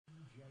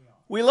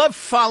We love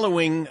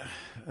following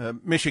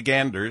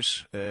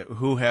Michiganders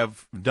who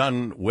have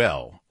done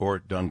well or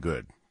done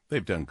good.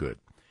 They've done good.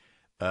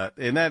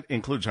 And that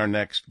includes our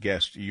next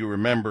guest. You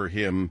remember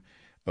him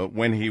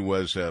when he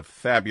was a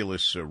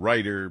fabulous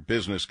writer,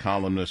 business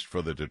columnist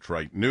for the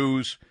Detroit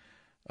News.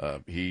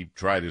 He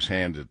tried his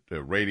hand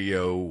at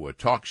radio,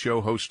 talk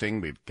show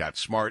hosting. He got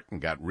smart and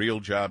got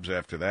real jobs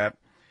after that.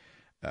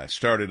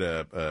 Started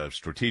a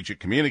strategic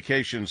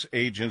communications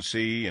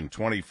agency in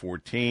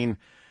 2014.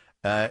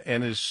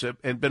 And has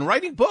been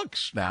writing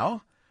books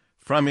now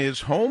from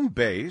his home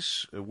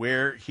base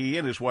where he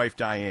and his wife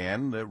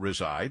Diane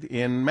reside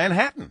in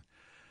Manhattan.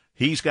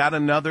 He's got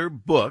another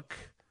book.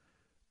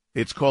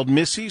 It's called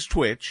Missy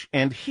Twitch,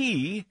 and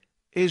he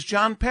is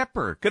Jon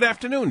Pepper. Good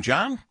afternoon,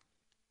 Jon.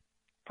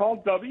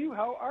 Paul W.,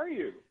 how are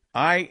you?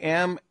 I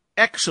am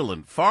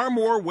excellent. Far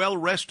more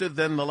well-rested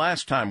than the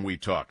last time we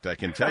talked, I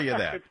can tell you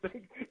that.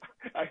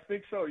 I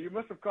think so. You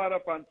must have caught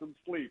up on some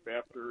sleep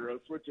after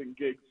switching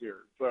gigs here.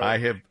 So I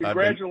have.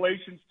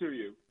 Congratulations to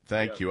you.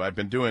 Thank you. I've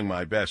been doing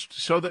my best.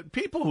 So that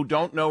people who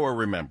don't know or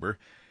remember,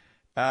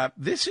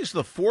 this is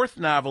the fourth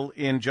novel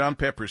in Jon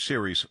Pepper's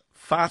series,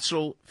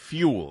 Fossil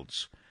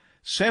Fuels,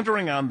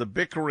 centering on the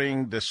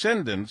bickering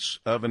descendants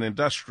of an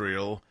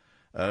industrialist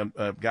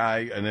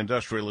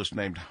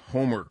named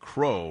Homer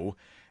Crow,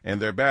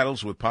 and their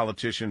battles with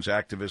politicians,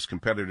 activists,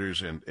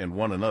 competitors, and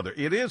one another.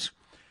 It is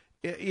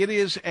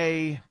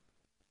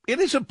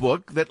a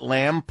book that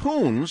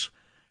lampoons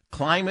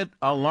climate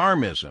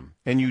alarmism,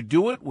 and you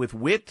do it with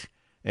wit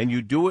and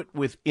you do it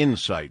with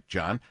insight,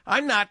 Jon.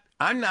 I'm not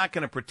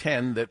going to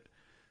pretend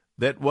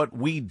that what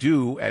we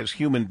do as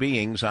human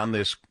beings on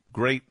this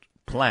great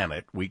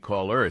planet we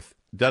call Earth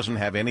doesn't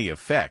have any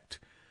effect.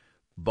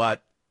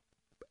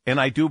 And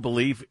I do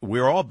believe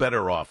we're all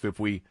better off if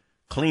we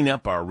clean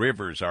up our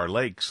rivers, our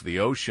lakes, the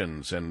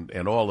oceans,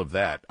 and all of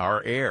that,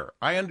 our air.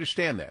 I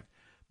understand that.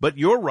 But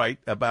you're right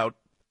about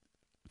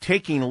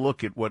taking a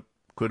look at what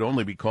could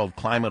only be called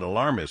climate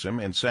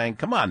alarmism and saying,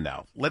 come on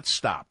now, let's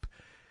stop.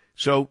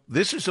 So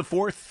this is the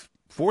fourth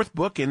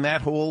book in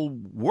that whole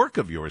work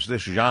of yours,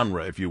 this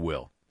genre, if you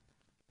will.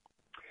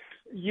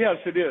 Yes,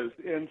 it is.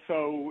 And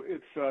so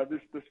it's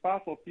this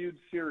Fossil Fuels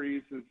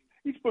series is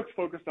each book's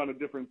focused on a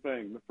different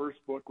thing. The first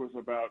book was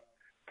about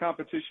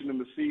competition in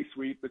the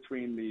C-suite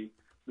between the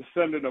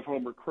descendant of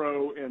Homer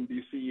Crow and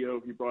the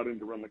CEO he brought in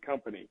to run the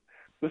company.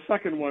 The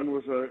second one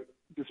was a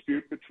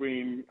dispute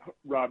between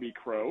Robbie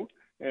Crow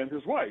and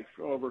his wife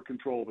over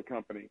control of the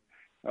company.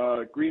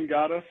 Green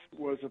Goddess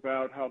was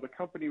about how the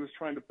company was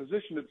trying to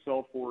position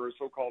itself for a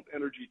so-called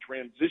energy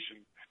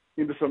transition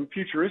into some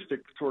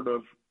futuristic sort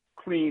of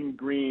clean,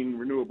 green,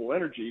 renewable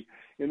energy.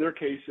 In their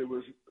case, it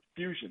was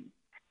fusion.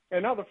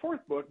 And now the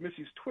fourth book,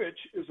 Missy Twitch,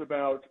 is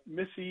about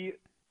Missy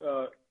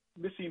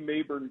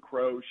Mayburn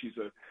Crow. She's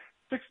a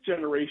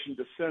sixth-generation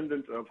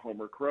descendant of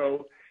Homer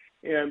Crow.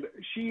 And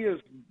she is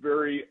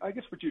very, I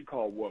guess what you'd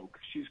call woke.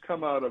 She's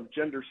come out of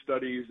gender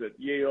studies at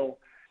Yale,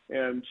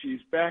 and she's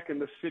back in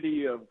the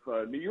city of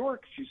New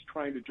York. She's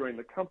trying to join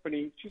the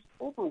company. She's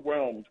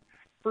overwhelmed,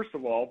 first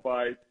of all,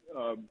 by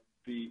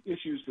the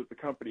issues that the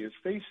company is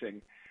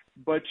facing.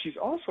 But she's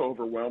also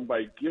overwhelmed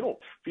by guilt,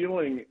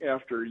 feeling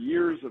after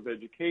years of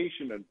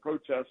education and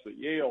protests at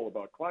Yale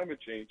about climate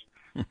change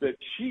that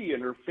she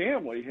and her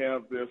family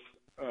have this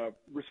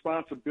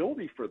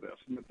responsibility for this,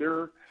 and that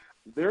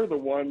they're the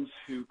ones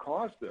who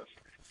caused this.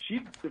 She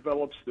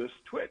develops this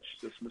twitch,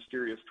 this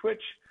mysterious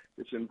twitch.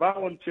 It's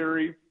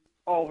involuntary.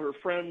 All her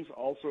friends,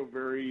 also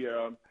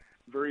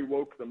very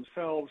woke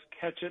themselves,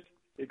 catch it.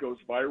 It goes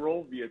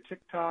viral via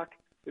TikTok.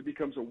 It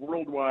becomes a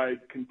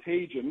worldwide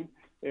contagion.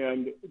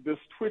 And this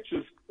twitch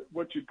is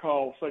what you'd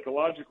call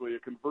psychologically a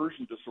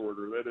conversion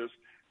disorder, that is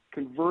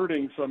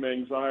converting some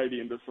anxiety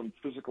into some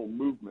physical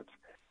movement.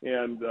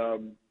 And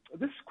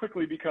this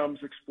quickly becomes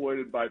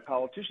exploited by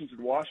politicians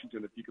in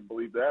Washington, if you can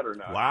believe that or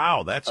not.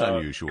 Wow, that's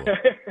unusual.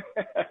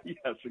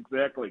 Yes,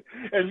 exactly.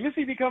 And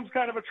Missy becomes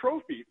kind of a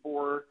trophy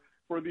for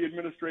the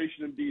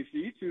administration in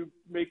D.C. to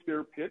make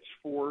their pitch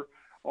for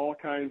all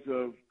kinds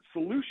of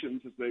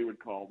solutions, as they would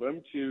call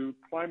them, to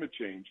climate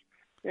change.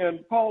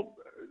 And, Paul,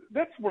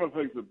 that's one of the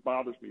things that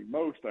bothers me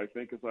most, I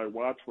think, as I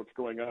watch what's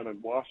going on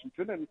in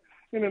Washington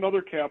and in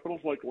other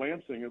capitals like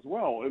Lansing as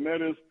well, and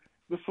that is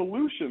the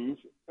solutions.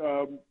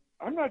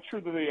 I'm not sure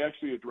that they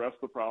actually address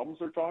the problems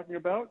they're talking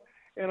about,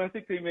 and I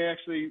think they may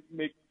actually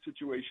make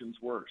situations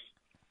worse.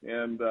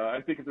 And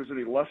I think if there's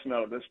any lesson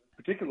out of this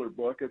particular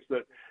book, it's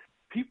that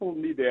people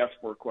need to ask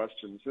more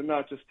questions and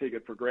not just take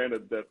it for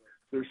granted that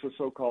there's a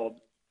so-called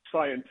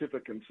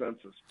scientific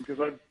consensus, because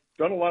I've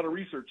done a lot of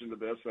research into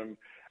this, and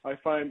I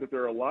find that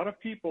there are a lot of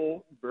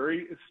people,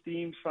 very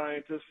esteemed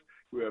scientists,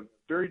 who have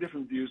very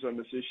different views on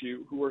this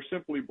issue, who are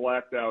simply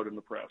blacked out in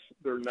the press.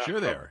 They're not. Sure,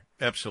 they are.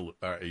 Absolutely.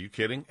 Are you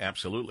kidding?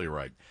 Absolutely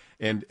right.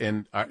 And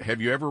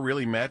have you ever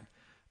really met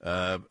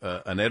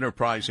an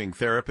enterprising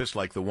therapist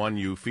like the one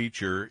you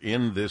feature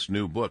in this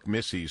new book,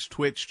 Missy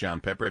Twitch, Jon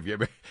Pepper?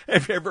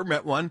 Have you ever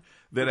met one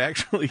that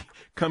actually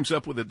comes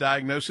up with a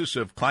diagnosis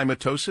of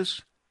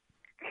climatosis?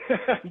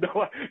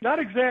 No, not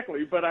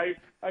exactly, but I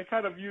I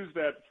kind of use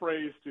that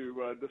phrase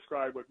to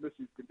describe what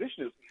Missy's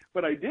condition is.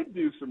 But I did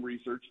do some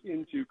research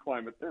into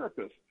climate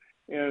therapists.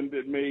 And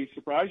it may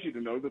surprise you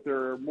to know that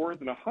there are more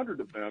than 100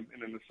 of them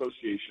in an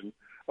association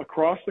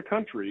across the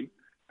country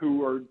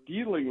who are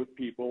dealing with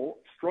people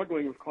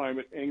struggling with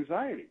climate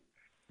anxiety.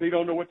 They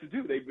don't know what to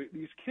do.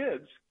 These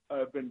kids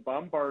have been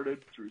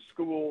bombarded through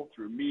school,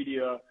 through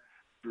media,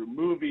 through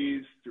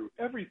movies, through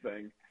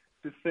everything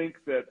to think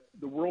that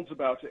the world's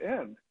about to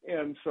end.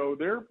 And so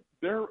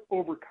they're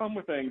overcome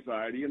with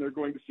anxiety and they're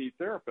going to see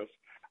therapists.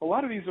 A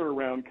lot of these are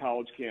around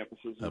college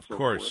campuses and of so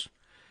course.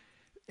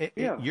 forth.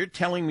 Yeah. You're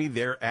telling me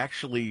they're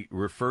actually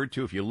referred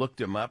to, if you looked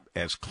them up,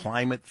 as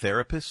climate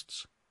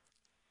therapists?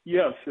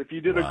 Yes, if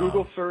you did a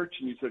Google search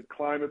and you said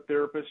climate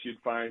therapist,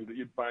 you'd find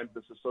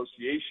this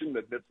association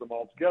that knits them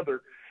all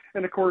together.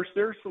 And of course,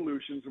 their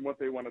solutions and what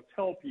they want to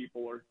tell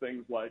people are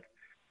things like,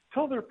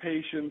 tell their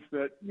patients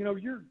that,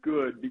 you're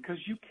good because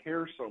you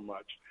care so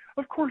much.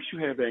 Of course you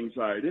have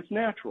anxiety. It's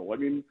natural. I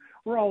mean,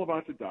 we're all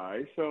about to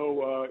die,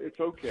 so it's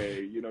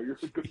okay. You're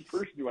a good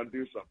person. You want to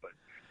do something.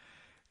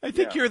 I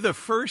think you're the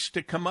first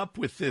to come up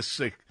with this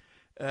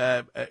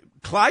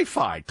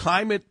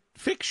climate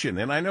fiction.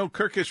 And I know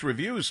Kirkus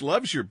Reviews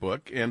loves your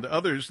book, and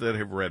others that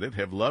have read it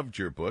have loved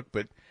your book.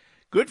 But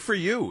good for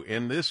you.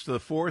 And this, the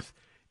fourth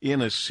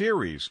in a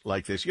series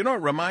like this. It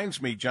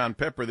reminds me, Jon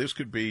Pepper, this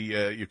could be,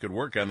 you could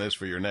work on this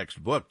for your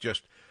next book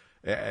just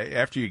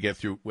after you get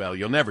through, well,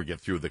 you'll never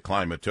get through the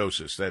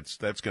climatosis.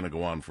 That's going to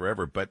go on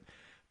forever. But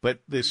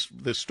the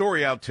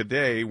story out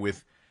today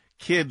with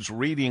kids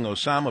reading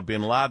Osama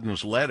bin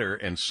Laden's letter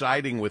and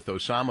siding with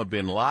Osama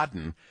bin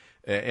Laden,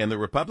 and the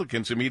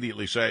Republicans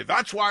immediately say,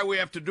 that's why we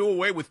have to do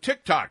away with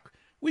TikTok.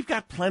 We've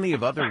got plenty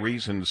of other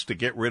reasons to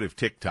get rid of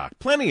TikTok.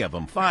 Plenty of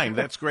them. Fine,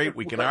 that's great.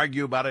 We can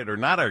argue about it or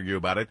not argue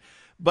about it.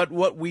 But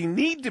what we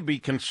need to be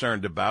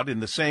concerned about,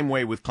 in the same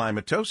way with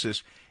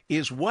climatosis,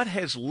 is what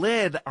has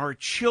led our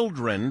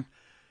children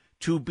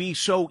to be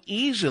so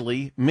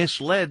easily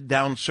misled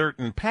down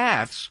certain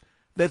paths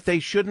that they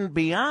shouldn't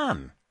be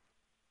on.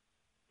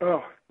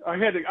 Oh, I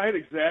had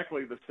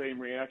exactly the same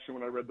reaction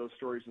when I read those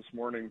stories this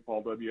morning,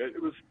 Paul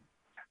W.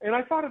 And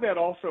I thought of that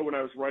also when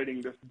I was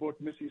writing this book,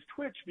 Missy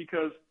Twitch,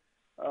 because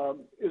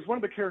as one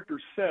of the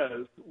characters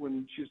says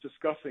when she's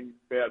discussing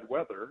bad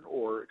weather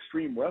or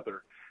extreme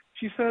weather,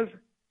 she says,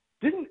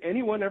 "Didn't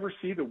anyone ever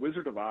see The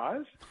Wizard of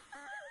Oz?"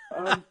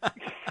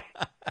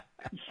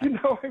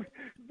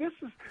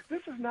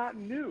 This is not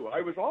new.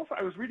 I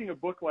was reading a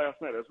book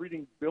last night. I was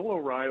reading Bill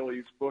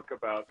O'Reilly's book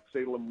about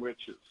Salem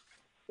witches.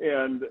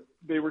 And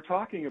they were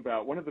talking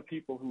about one of the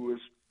people who was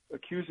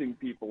accusing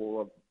people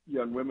of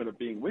young women of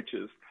being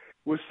witches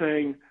was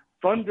saying,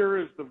 thunder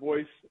is the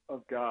voice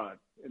of God.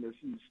 And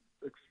he's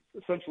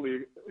essentially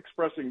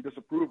expressing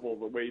disapproval of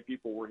the way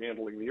people were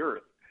handling the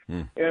earth.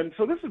 And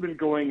so this has been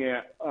going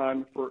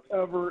on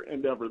forever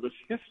and ever, this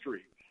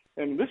history.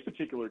 And in this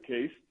particular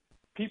case,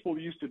 people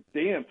used to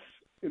dance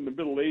in the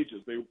Middle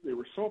Ages. They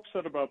were so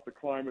upset about the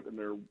climate and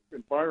their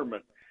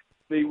environment,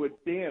 they would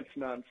dance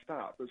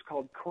nonstop. It was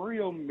called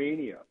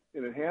choreomania,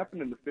 and it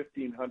happened in the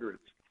 1500s.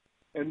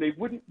 And they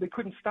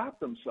couldn't stop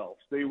themselves.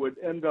 They would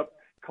end up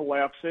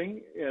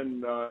collapsing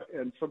and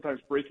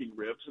sometimes breaking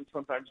ribs and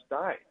sometimes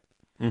dying.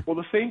 Well,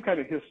 the same kind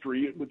of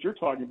history that you're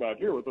talking about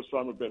here with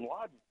Osama bin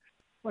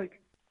Laden,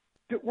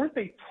 weren't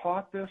they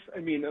taught this? I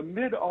mean,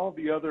 amid all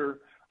the other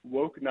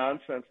woke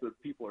nonsense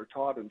that people are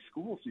taught in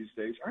schools these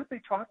days, aren't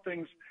they taught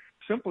things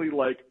simply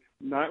like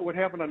what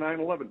happened on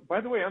 9/11?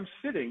 By the way, I'm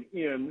sitting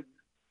in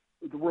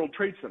the World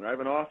Trade Center. I have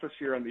an office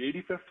here on the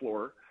 85th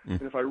floor,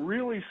 and if I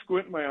really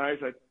squint my eyes,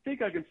 I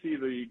think I can see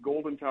the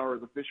Golden Tower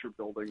of the Fisher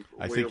Building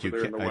way over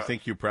there in the west. I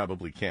think you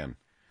probably can.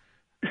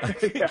 I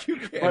think you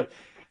can.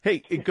 Hey,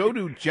 go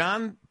to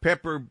Jon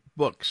Pepper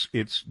Books.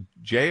 It's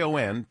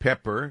Jon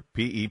Pepper,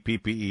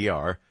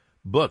 Pepper,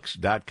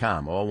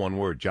 books.com. All one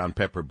word,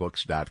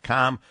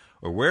 johnpepperbooks.com,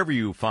 or wherever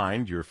you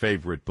find your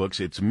favorite books.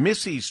 It's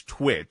Missy's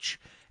Twitch,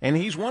 and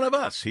he's one of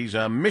us. He's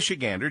a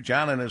Michigander,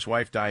 John and his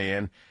wife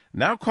Diane,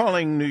 now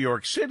calling New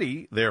York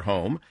City their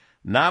home,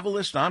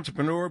 novelist,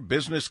 entrepreneur,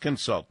 business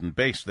consultant,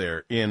 based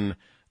there in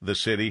the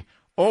city.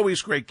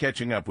 Always great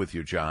catching up with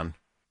you, John.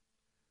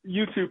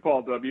 You too,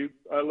 Paul W.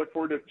 I look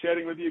forward to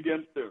chatting with you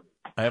again soon.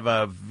 Have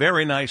a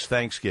very nice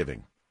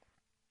Thanksgiving.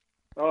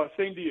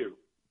 Same to you.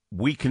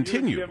 We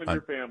continue. You and Jim and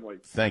your family.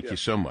 Thank you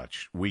so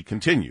much. We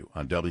continue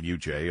on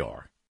WJR.